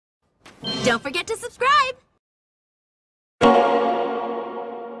Don't forget to subscribe!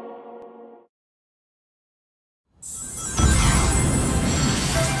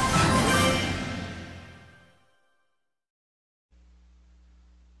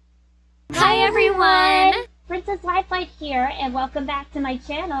 Hi everyone! Princess Lifeline here, and welcome back to my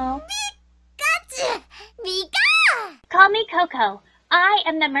channel. Call me Coco. I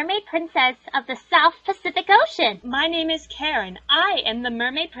am the mermaid princess of the South Pacific Ocean. My name is Karen. I am the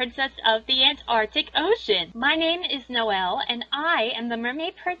mermaid princess of the Antarctic Ocean. My name is Noelle, and I am the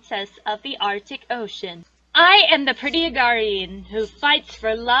mermaid princess of the Arctic Ocean. I am the pretty Agarian who fights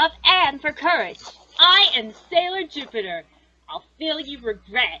for love and for courage. I am Sailor Jupiter. I'll feel you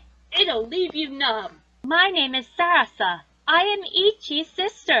regret. It'll leave you numb. My name is Sarasa. I am Ichi's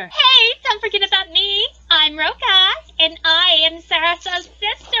sister. Hey, don't forget about me. I'm Roka, and I am Sarasa's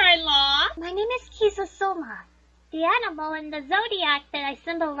sister-in-law. My name is Kisosoma. The animal in the zodiac that I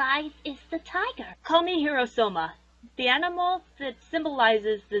symbolize is the tiger. Call me Hirosoma. The animal that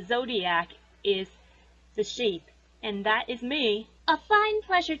symbolizes the zodiac is the sheep, and that is me. A fine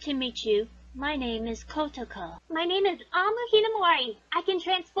pleasure to meet you. My name is Kotoko. My name is Amu Hinamori. I can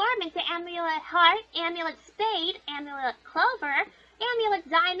transform into Amulet Heart, Amulet Spade, Amulet Clover, Amulet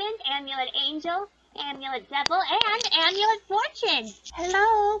Diamond, Amulet Angel, Amulet Devil, and Amulet Fortune.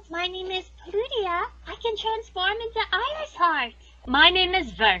 Hello, my name is Plutia. I can transform into Iris Heart. My name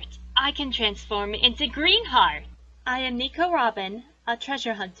is Vert. I can transform into Green Heart. I am Nico Robin, a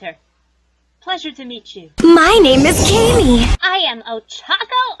treasure hunter. Pleasure to meet you. My name is Kaylee. I am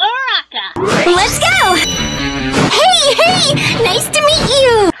Ochako Uraka. Let's go! Hey! Nice to meet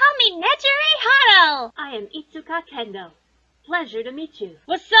you! Call me Nejire Haro. I am Itsuka Kendo. Pleasure to meet you.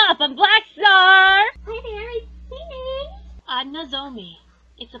 What's up? I'm Black Star! Hi there, it's me. I'm Nozomi.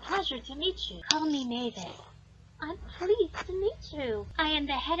 It's a pleasure to meet you. Call me Mavis. I'm pleased to meet you. I am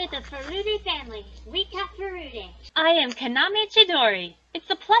the head of the Furude family, Rika Furude. I am Kaname Chidori. It's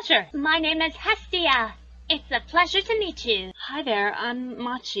a pleasure. My name is Hestia. It's a pleasure to meet you. Hi there, I'm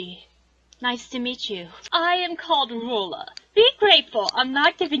Machi. Nice to meet you. I am called Rula. Be grateful, I'm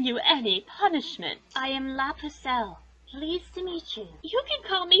not giving you any punishment. I am La Pucelle. Pleased to meet you. You can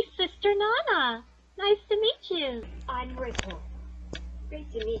call me Sister Nana. Nice to meet you. I'm Ripple.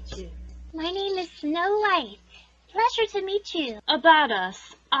 Great to meet you. My name is Snow White. Pleasure to meet you. About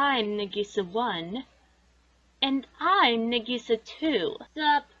us, I'm Nagisa 1. And I'm Nagisa 2.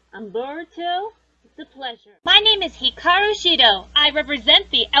 Sup, I'm Boruto. It's a pleasure. My name is Hikaru Shido. I represent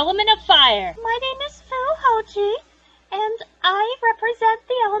the element of fire. My name is Fuhochi, and I represent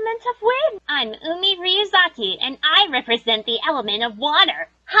the element of wind. I'm Umi Ryuzaki, and I represent the element of water.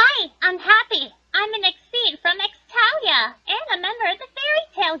 Hi, I'm Happy. I'm an Exceed from Extalia, and a member of the Fairy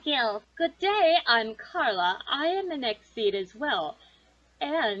Tale Guild. Good day, I'm Carla. I am an Exceed as well.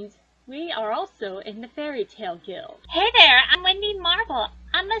 And we are also in the Fairy Tale Guild. Hey there, I'm Wendy Marvel.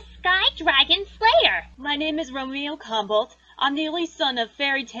 I'm a Sky Dragon Slayer. My name is Romeo Combolt. I'm the only son of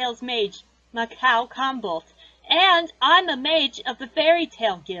Fairy Tale's mage, Macau Combolt. And I'm a mage of the Fairy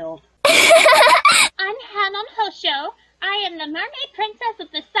Tale Guild. I'm Hanon Hosho. I am the mermaid princess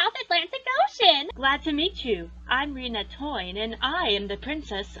of the South Atlantic Ocean. Glad to meet you. I'm Rina Toyne, and I am the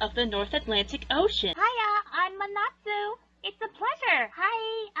princess of the North Atlantic Ocean. Hiya, I'm Manatsu. It's a pleasure.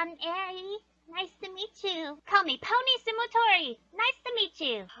 Hi, I'm Ari. Nice to meet you. Call me Pony Sumotori. Nice to meet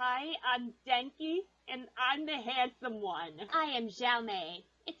you. Hi, I'm Denki, and I'm the handsome one. I am Xiaomei.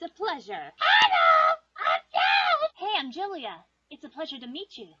 It's a pleasure. Hello, I'm Zhao. Hey, I'm Julia. It's a pleasure to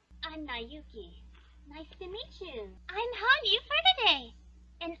meet you. I'm Nayuki. Nice to meet you. I'm Hanyu Ferdinand.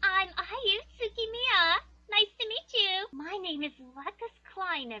 And I'm Ayu Tsukimiya. Nice to meet you. My name is Lucas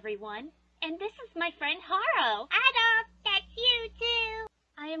Klein, everyone. And this is my friend Haro. Adam, that's you too.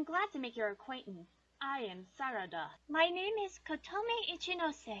 I am glad to make your acquaintance. I am Sarada. My name is Kotome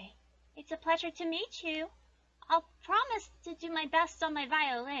Ichinose. It's a pleasure to meet you. I'll promise to do my best on my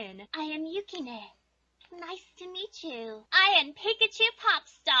violin. I am Yukine. Nice to meet you. I am Pikachu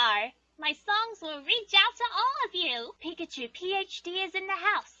Popstar. My songs will reach out to all of you. Pikachu PhD is in the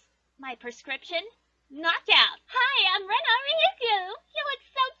house. My prescription? Knockout. Hi, I'm Rena Ryugu. You look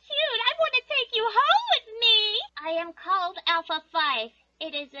so cute. I want to take you home with me. I am called Alpha 5.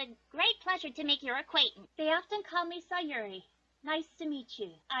 It is a great pleasure to make your acquaintance. They often call me Sayuri. Nice to meet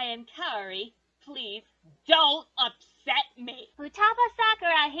you. I am Kaori. Please don't upset me. Futaba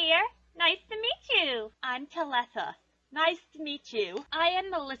Sakura here. Nice to meet you. I'm Taletha. Nice to meet you. I am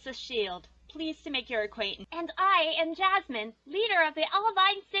Melissa Shield. Pleased to make your acquaintance. And I am Jasmine, leader of the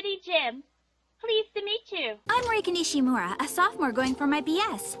Olivine City Gym. Pleased to meet you. I'm Reika Nishimura, a sophomore going for my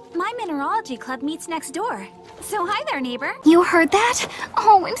BS. My mineralogy club meets next door. So hi there, neighbor. You heard that?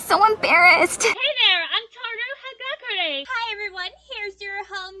 Oh, I'm so embarrassed. Hey there, I'm Toru Hagakure. Hi everyone, here's your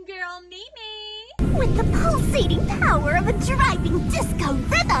homegirl Mimi. With the pulsating power of a driving disco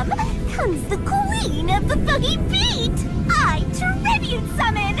rhythm comes the queen of the boogie beat. I tribute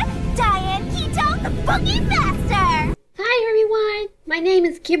summon Diane Keto, the boogie master. Hi everyone, my name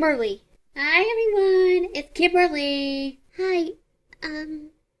is Kimberly. Hi everyone, it's Kimberly. Hi,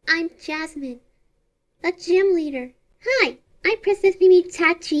 I'm Jasmine, a gym leader. Hi, I'm Princess Mimi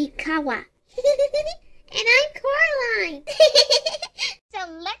Tachikawa. And I'm Coraline. So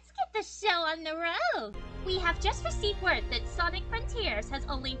let's get the show on the road. We have just received word that Sonic Frontiers has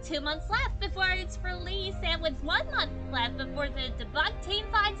only 2 months left before its release, and with 1 month left before the debug team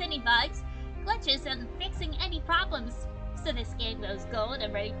finds any bugs, glitches, and fixing any problems. So this game goes gold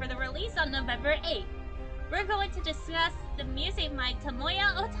and ready for the release on November 8th. We're going to discuss the music by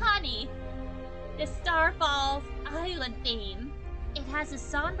Tomoya Otani, the Starfall Island theme. It has a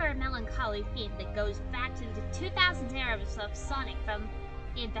somber, melancholy theme that goes back to the 2000s eras of Sonic, from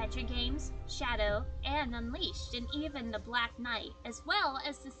the adventure games, Shadow, and Unleashed, and even the Black Knight, as well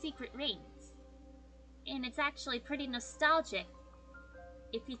as the Secret Rings. And it's actually pretty nostalgic,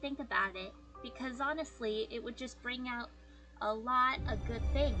 if you think about it, because honestly, it would just bring out a lot of good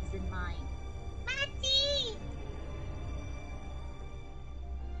things in mind. Mati!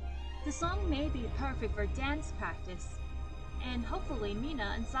 The song may be perfect for dance practice, and hopefully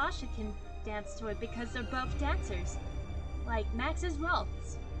Mina and Sasha can dance to it because they're both dancers, like Max is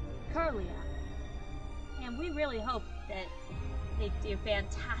Rolfs, Curlia, and we really hope that they do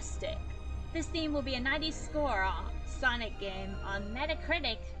fantastic. This theme will be a 90 score on Sonic game on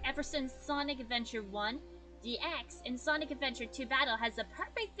Metacritic ever since Sonic Adventure 1, DX, and Sonic Adventure 2 Battle has a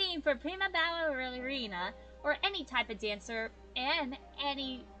perfect theme for Prima Ballerina, or any type of dancer, and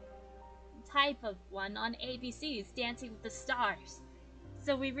any type of one on ABC's Dancing with the Stars.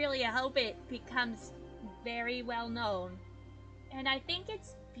 So we really hope it becomes very well known. And I think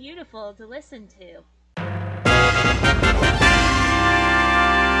it's beautiful to listen to.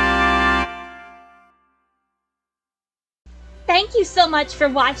 Thank you so much for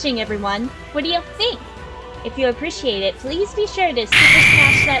watching, everyone. What do you think? If you appreciate it, please be sure to super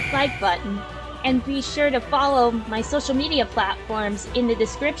smash that like button, and be sure to follow my social media platforms in the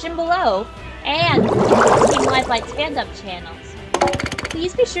description below, and Team Lifelight's fandom channels.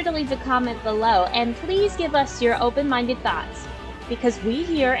 Please be sure to leave a comment below, and please give us your open-minded thoughts, because we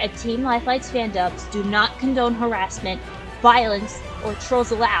here at Team Lifelight's fandoms do not condone harassment, violence, or trolls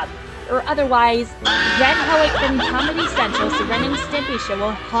allowed, or otherwise, Ren Hoek from Comedy Central's The Ren and Stimpy Show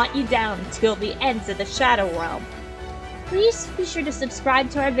will haunt you down till the ends of the Shadow Realm. Please be sure to subscribe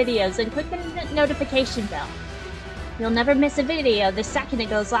to our videos and click the notification bell. You'll never miss a video the second it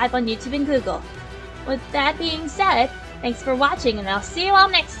goes live on YouTube and Google. With that being said, thanks for watching, and I'll see you all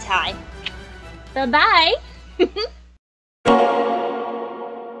next time. Bye-bye!